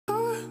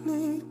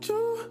need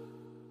you.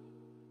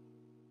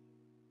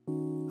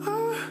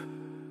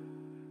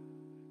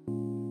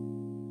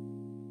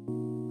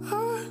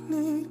 I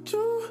need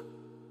you.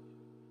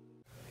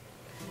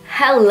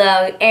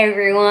 Hello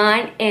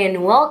everyone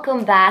and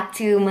welcome back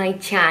to my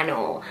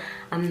channel.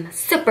 I'm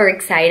super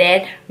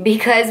excited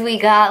because we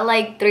got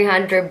like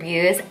 300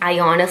 views. I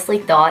honestly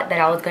thought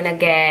that I was gonna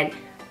get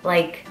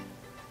like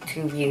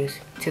 2 views,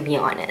 to be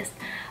honest,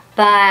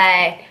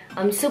 but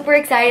I'm super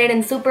excited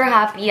and super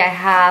happy. I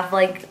have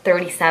like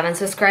 37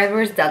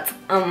 subscribers. That's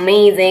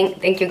amazing.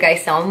 Thank you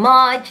guys so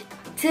much.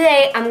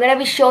 Today I'm gonna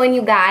be showing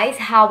you guys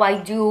how I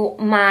do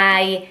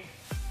my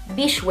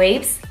beach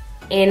waves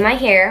in my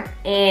hair,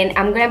 and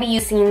I'm gonna be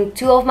using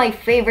 2 of my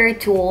favorite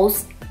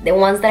tools, the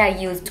ones that I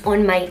used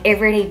on my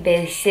everyday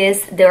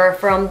basis. They're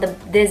from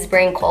this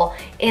brand called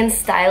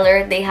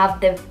FREESTYLE. They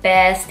have the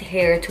best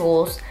hair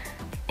tools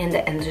in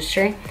the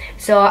industry.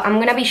 So I'm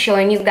gonna be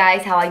showing you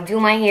guys how I do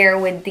my hair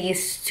with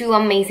these 2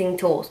 amazing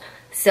tools.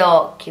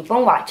 So keep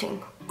on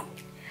watching.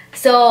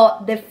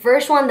 So the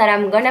first one that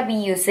I'm gonna be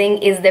using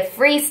is the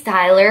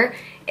FREESTYLE.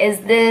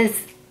 Is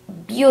this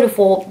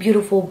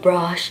beautiful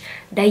brush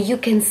that you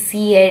can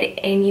see it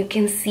and you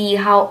can see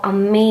how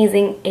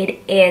amazing it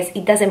is.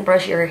 It doesn't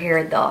brush your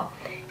hair though.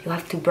 You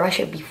have to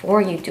brush it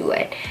before you do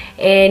it.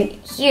 And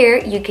here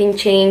you can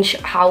change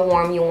how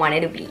warm you want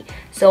it to be.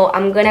 So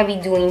I'm gonna be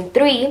doing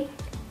 3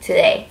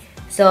 today.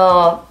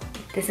 So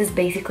this is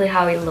basically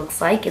how it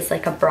looks like. It's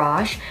like a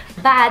brush,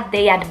 but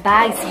they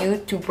advise you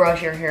to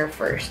brush your hair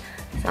first.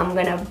 So I'm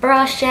gonna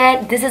brush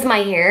it. This is my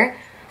hair,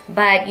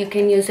 but you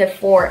can use it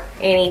for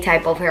any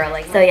type of hair.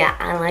 Like, so yeah,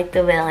 I like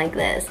to do it like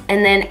this.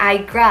 And then I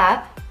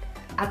grab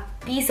a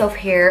piece of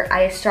hair.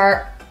 I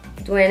start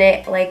doing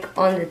it like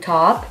on the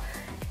top,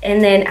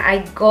 and then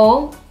I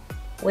go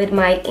with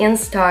my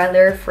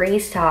InStyler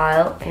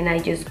FREESTYLE and I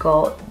just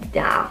go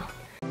down.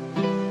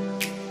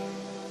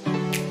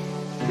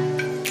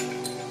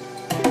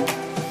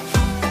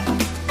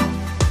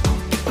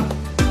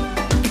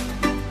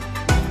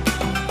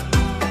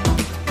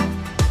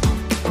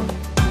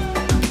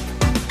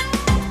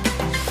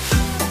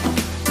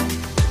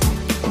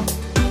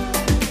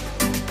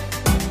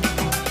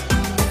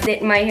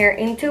 Split my hair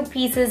in 2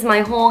 pieces, my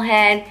whole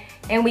head,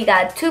 and we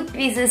got 2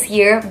 pieces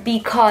here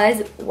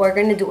because we're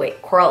gonna do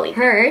it curly.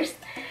 First,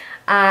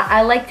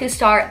 I like to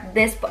start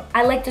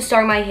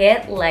my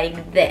head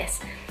like this.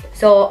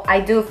 So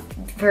I do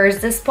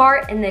first this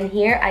part, and then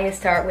here I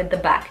start with the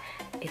back.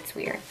 It's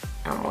weird.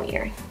 I'm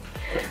weird.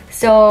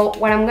 So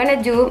what I'm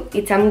gonna do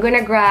is I'm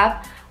gonna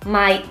grab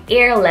my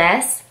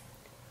AIRLESS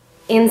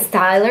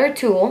InStyler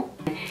tool.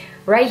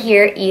 Right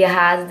here, it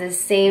has the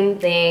same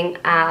thing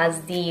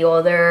as the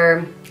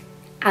other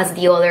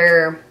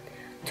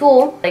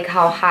tool, like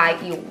how high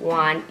you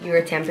want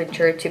your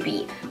temperature to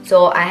be.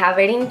 So I have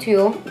it in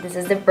 2. This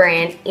is the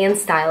brand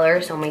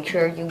FREESTYLE, so make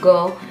sure you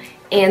go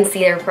and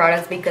see their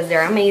products because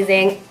they're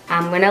amazing.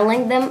 I'm gonna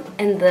link them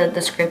in the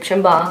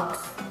description box.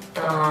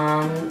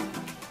 Don't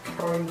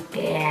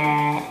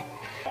forget.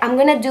 I'm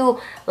gonna do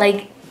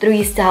like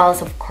 3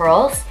 styles of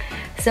curls.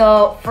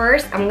 So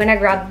first I'm gonna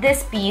grab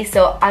this piece.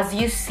 So as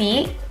you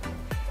see,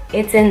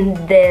 it's in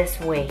this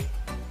way,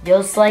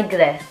 just like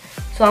this.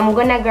 So I'm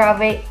gonna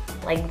grab it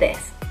like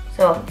this.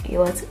 So it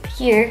was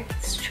here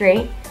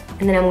straight,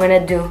 and then I'm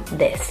gonna do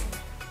this.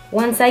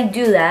 Once I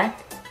do that,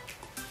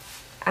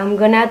 I'm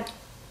gonna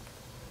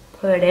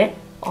put it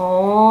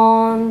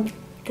on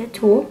the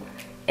tool,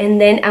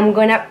 and then I'm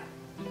gonna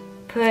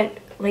put,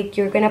 like,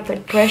 you're gonna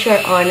put pressure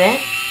on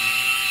it,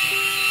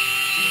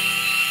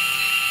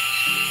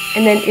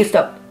 and then you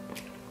stop.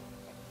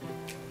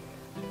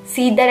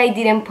 See that I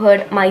didn't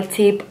put my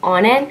tape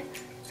on it?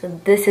 So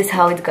this is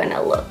how it's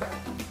gonna look.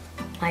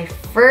 My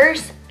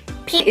first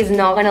piece is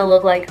not gonna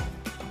look like,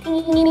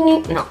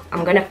 no,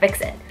 I'm gonna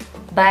fix it.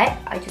 But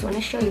I just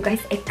wanna show you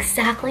guys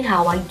exactly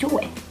how I do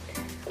it.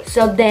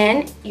 So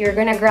then you're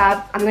gonna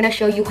grab, I'm gonna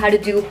show you how to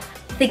do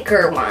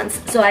thicker ones.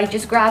 So I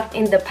just grabbed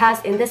in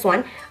this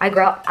one, I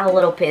grabbed a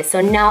little piece.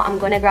 So now I'm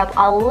gonna grab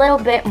a little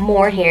bit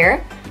more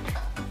hair.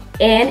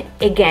 And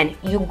again,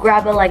 you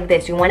grab it like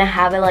this. You wanna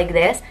have it like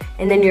this,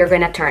 and then you're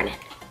gonna turn it.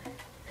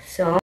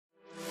 So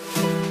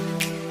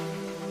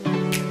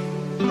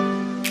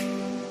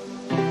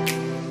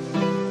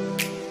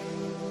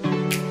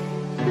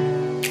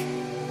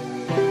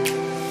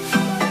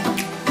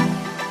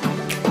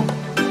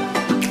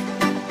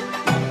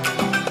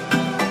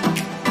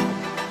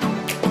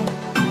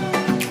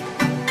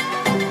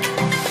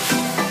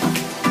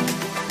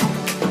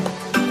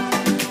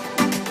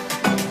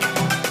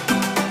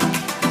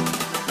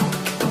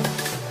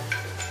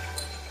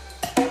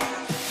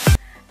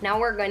now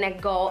we're gonna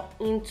go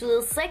into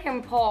the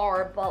second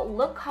part, but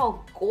look how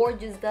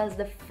gorgeous does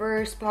the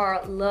first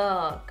part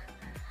look.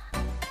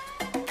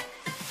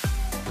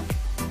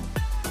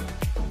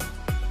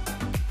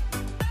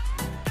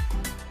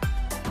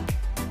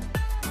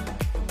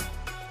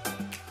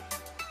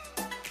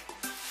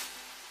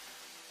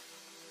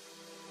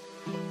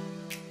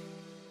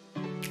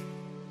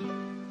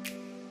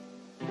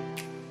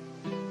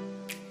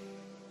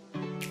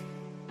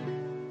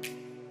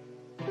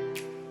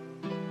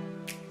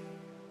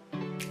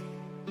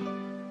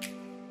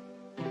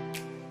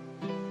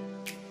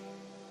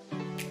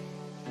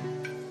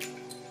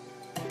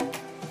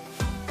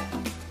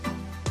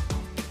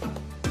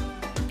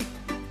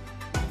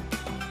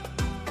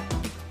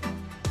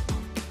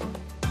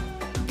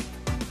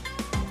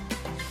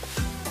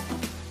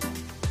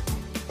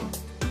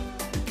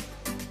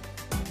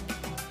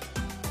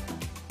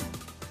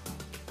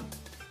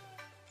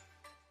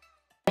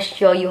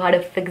 show you how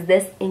to fix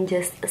this in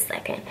just a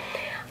second.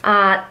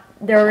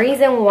 The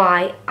reason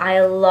why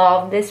I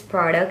love these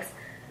products,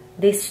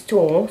 these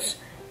tools,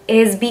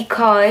 is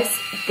because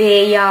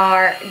they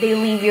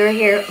leave your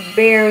hair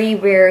very,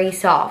 very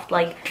soft,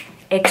 like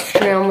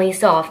extremely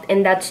soft,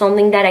 and that's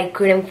something that I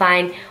couldn't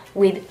find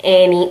with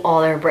any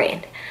other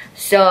brand.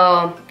 So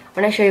I'm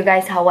gonna show you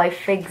guys how I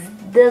fix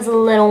this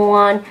little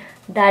one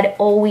that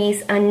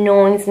always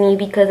annoys me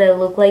because I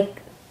look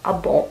like a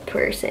bald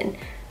person.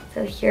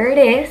 So here it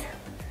is,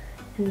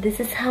 and this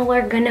is how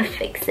we're gonna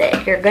fix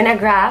it. You're gonna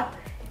grab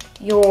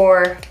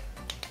your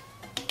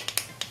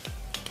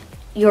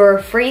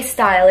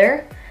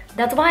FREESTYLER.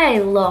 That's why I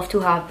love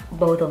to have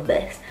both of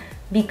this,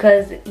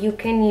 because you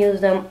can use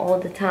them all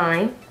the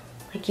time.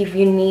 Like if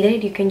you need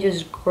it, you can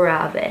just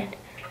grab it.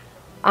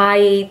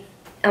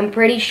 I'm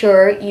pretty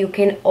sure you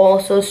can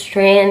also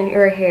straighten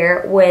your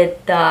hair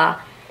with the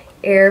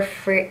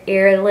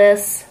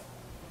AIRLESS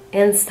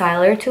and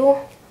styler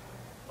tool.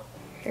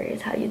 Here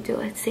is how you do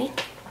it. See,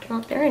 it's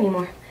not there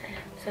anymore.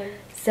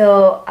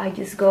 So I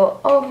just go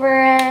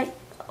over it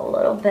a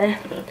little bit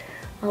here,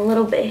 a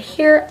little bit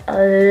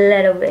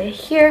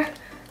here,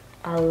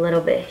 a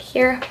little bit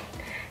here,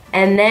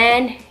 and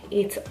then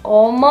it's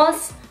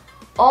almost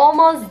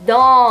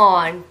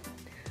done.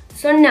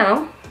 So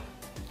now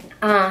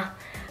I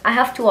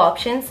have two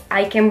options.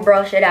 I can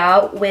brush it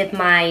out with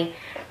my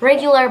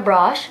regular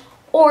brush,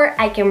 or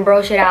I can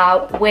brush it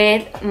out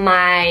with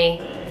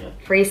my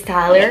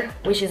FREESTYLER,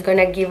 which is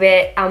gonna give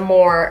it a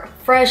more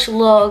fresh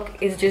look.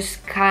 It's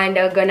just kind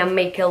of gonna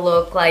make it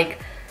look like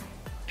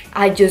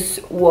I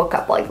just woke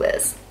up like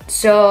this.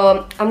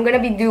 So I'm gonna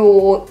be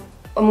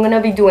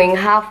doing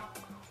half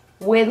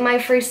with my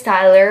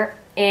FREESTYLER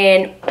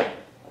and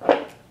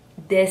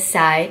this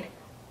side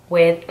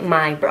with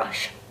my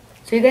brush.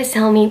 So you guys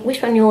tell me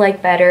which one you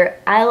like better.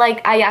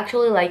 I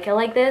actually like it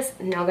like this,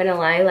 not gonna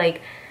lie.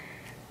 Like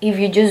if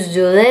you just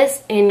do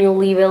this and you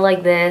leave it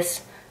like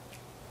this,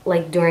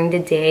 like during the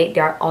day,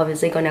 they're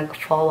obviously gonna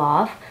fall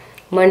off.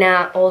 I'm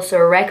gonna also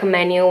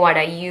recommend you what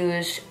I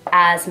use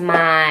as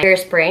my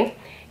hairspray,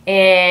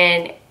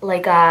 and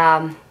like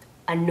an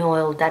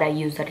oil that I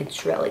use that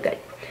it's really good.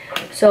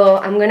 So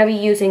I'm gonna be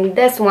using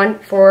this one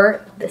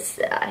for this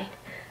side.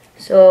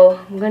 So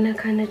I'm gonna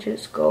kind of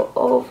just go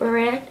over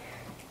it,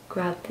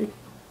 grab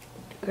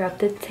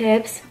the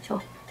tips.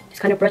 So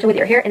just kind of brush it with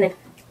your hair and then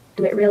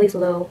do it really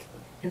slow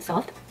and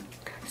soft.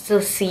 So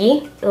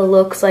see, it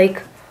looks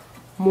like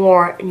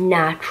more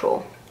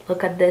natural.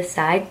 Look at this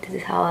side. This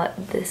is how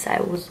this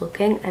side was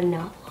looking, and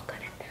now look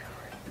at it.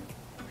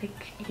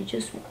 Like you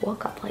just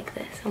walk up like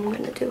this. I'm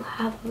gonna do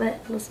half of it.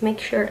 Let's make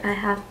sure I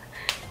have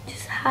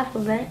just half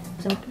of it.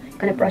 So I'm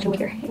gonna brush it with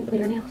your hand, with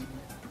your nails,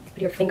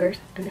 with your fingers,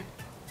 and then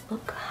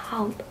look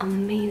how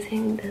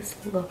amazing this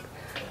looks.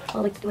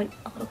 I'll like do it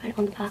a little bit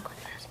on the back like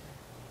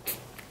this.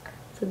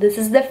 So this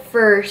is the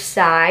first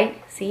side.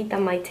 See that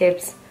my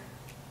tips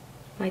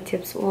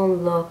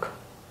won't look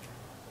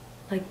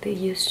like they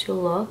used to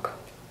look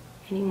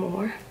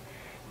anymore,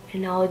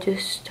 and I'll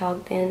just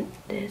tuck in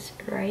this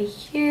right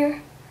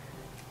here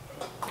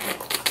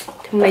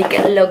to make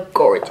it look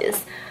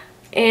gorgeous.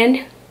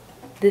 And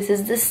this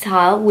is the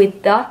style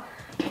with the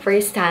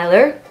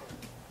FREESTYLER.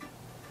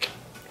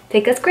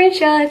 Take a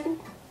screenshot.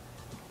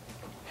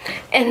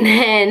 And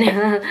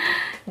then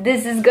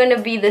this is gonna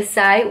be the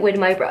side with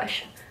my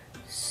brush.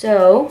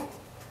 So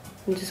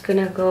I'm just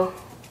gonna go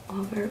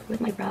over with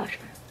my brush.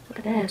 Look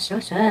at that, so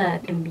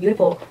sad and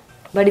beautiful.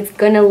 But it's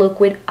gonna look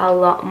with a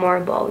lot more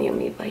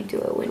volume if I do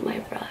it with my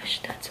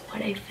brush. That's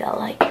what I feel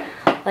like.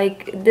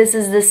 Like this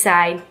is the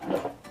side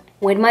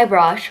with my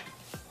brush.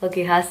 Look,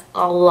 it has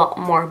a lot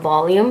more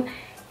volume.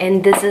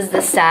 And this is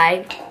the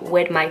side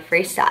with my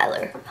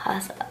FREESTYLER.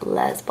 Has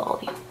less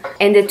volume.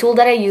 And the tool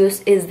that I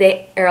use is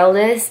the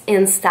AIRLESS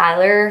and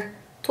Styler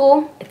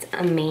tool. It's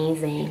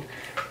amazing.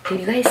 Did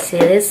you guys see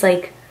this?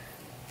 Like,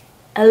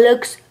 it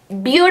looks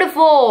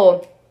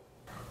beautiful.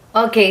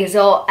 Okay,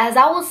 so as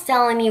I was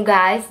telling you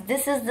guys,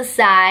 this is the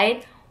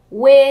side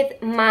with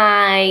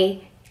my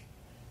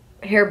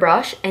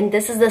hairbrush, and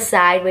this is the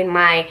side with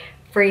my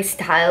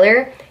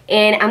FREESTYLER,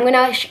 and I'm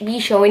gonna be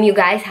showing you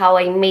guys how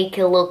I make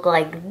it look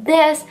like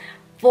this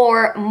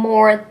for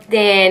more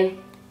than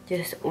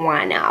just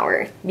 1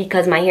 hour,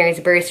 because my hair is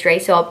very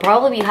straight, so I'll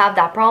probably have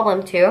that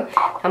problem too.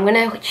 I'm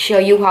gonna show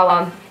you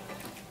how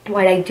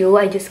what I do.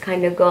 I just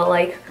kind of go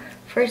like,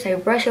 first I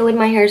brush it with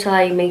my hair so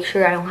I make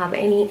sure I don't have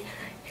any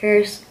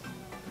hairs,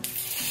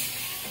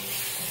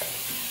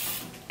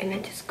 and I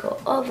just go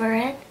over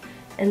it.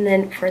 And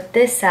then for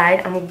this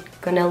side, I'm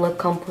gonna look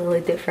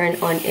completely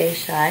different on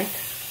each side.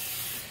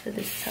 So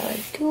this is how I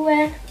do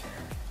it,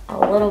 a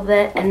little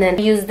bit. And then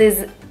use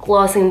this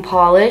glossing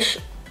polish,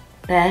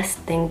 best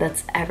thing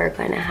that's ever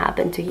gonna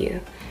happen to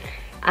you.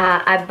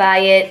 I buy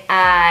it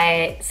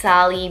at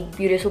Sally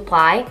Beauty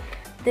Supply.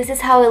 This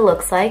is how it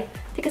looks like.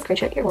 Take a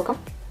screenshot, you're welcome.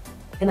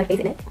 And my face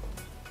in it,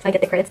 so I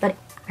get the credits that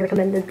I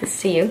recommended this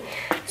to you.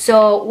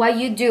 So what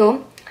you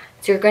do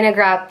is you're gonna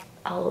grab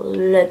a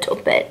little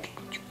bit.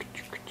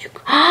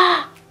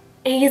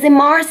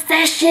 ASMR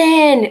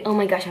session. Oh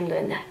my gosh, I'm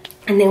doing that.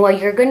 And then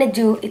what you're gonna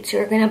do is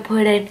you're gonna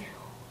put it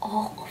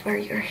all over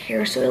your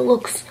hair so it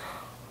looks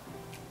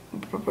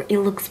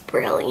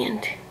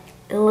brilliant.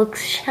 It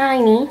looks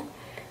shiny.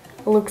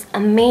 It looks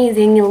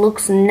amazing. It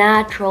looks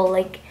natural,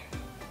 like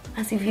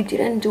as if you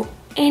didn't do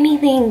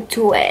anything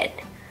to it.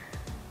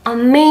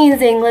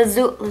 Amazing. Let's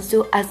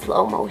do a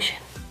slow motion.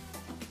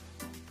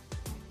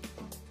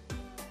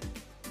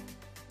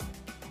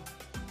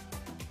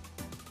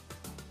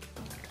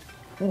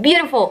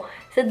 Beautiful.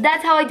 So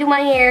that's how I do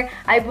my hair.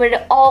 I put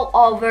it all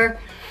over.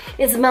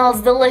 It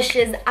smells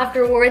delicious.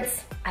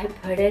 Afterwards, I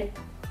put it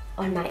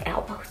on my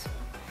elbows.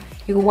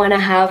 You want to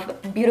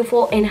have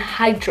beautiful and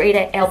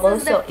hydrated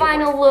elbows. This is the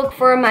final look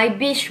for my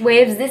beach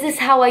waves. This is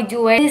how I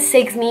do it. This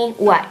takes me,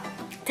 what,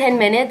 10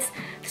 minutes?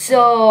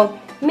 So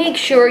make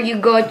sure you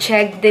go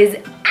check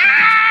this.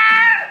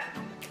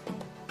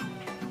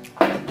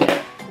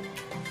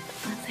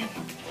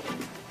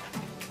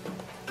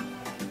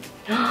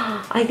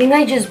 I think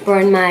I just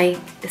burned my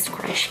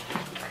scrunchie.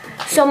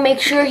 So make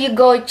sure you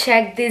go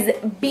check these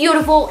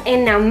beautiful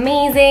and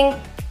amazing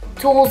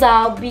tools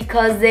out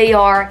because they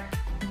are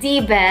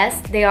the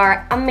best. They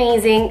are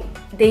amazing.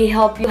 They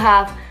help you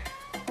have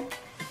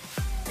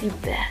the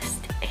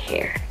best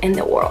hair in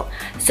the world.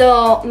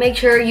 So make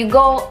sure you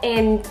go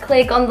and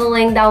click on the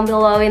link down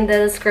below in the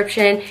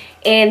description,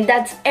 and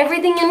that's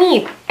everything you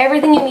need.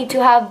 Everything you need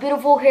to have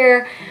beautiful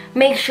hair.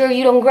 Make sure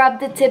you don't grab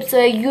the tips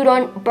so you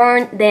don't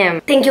burn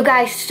them. Thank you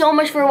guys so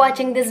much for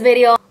watching this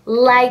video.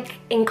 Like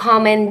and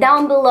comment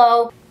down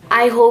below.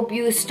 I hope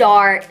you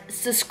start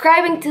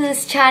subscribing to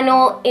this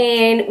channel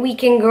and we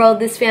can grow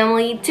this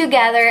family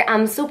together.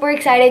 I'm super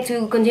excited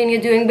to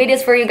continue doing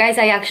videos for you guys.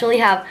 I actually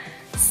have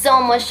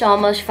so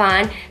much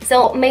fun.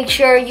 So make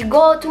sure you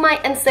go to my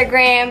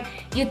Instagram,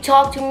 you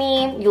talk to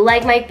me, you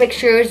like my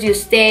pictures, you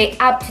stay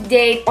up to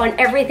date on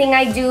everything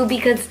I do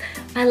because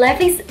my life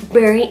is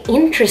very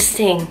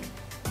interesting.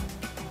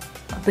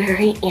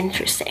 Very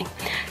interesting.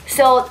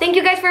 So thank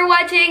you guys for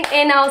watching,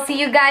 and I'll see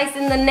you guys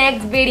in the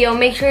next video.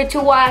 Make sure to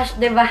watch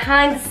the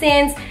behind the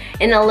scenes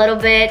in a little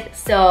bit.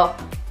 So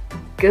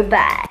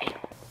goodbye.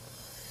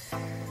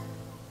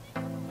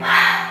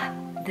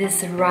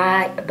 This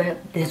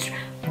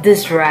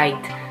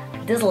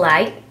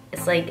light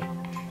is like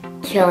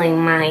killing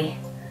my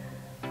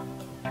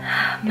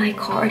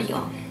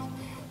cardio.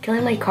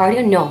 Killing my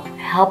cardio? No,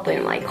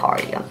 helping my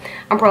cardio.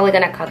 I'm probably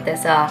gonna cut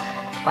this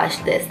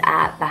watch this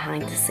at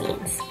behind the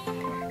scenes.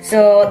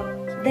 So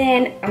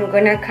then I'm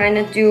gonna kind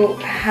of do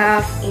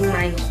half in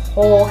my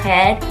whole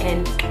head,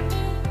 and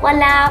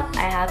voila,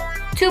 I have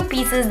two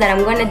pieces that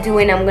I'm gonna do,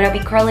 and I'm gonna be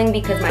curling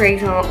because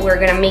we're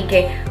gonna make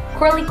it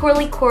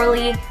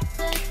curly.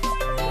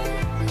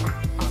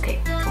 Okay,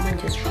 someone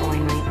just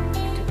drawing my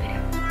YouTube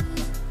video.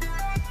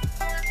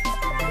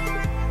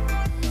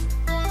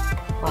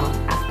 Well,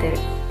 after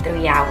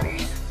 3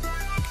 hours.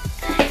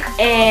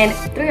 And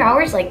 3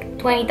 hours, like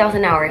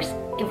 20,000 hours.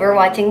 If you're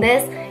watching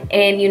this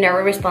and you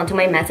never respond to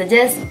my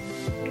messages,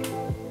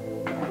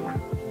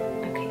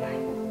 okay, bye.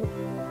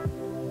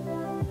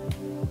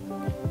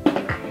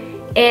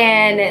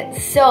 And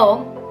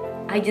so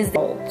I just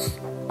oh,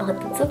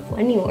 that's a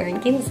funny word. You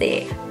can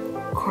say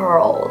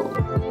curl.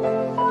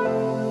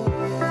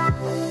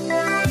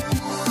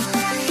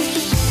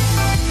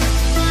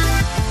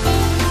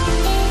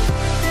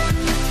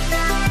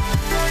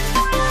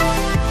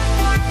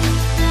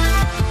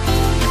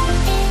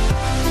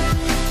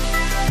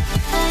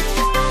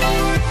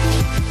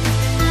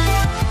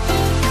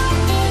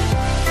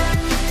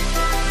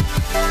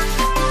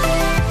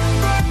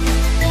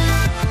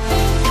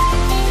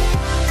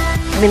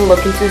 Been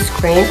looking to the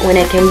screen when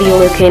I can be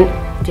looking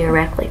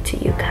directly to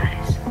you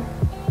guys.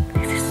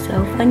 This is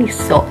so funny,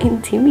 so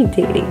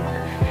intimidating.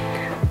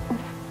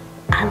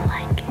 I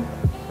like it.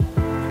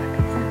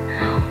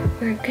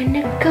 We're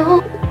gonna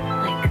go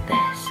like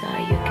this so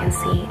you can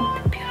see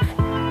the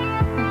beautiful.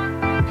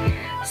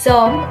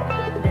 So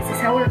this is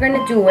how we're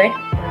gonna do it.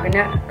 We're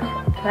gonna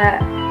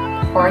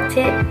part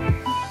it,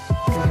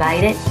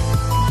 divide it.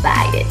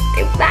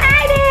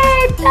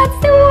 That's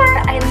the word.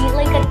 I need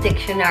like a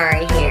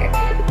dictionary here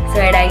so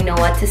that I know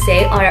what to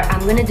say, or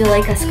I'm gonna do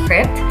like a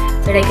script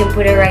so that I can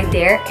put it right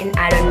there and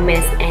I don't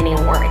miss any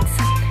words.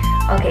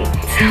 Okay,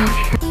 so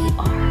we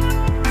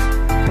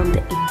are from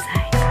the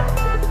inside out.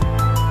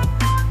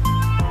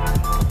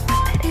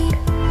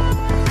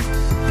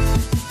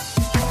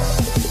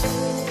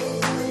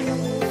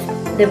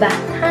 The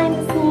back.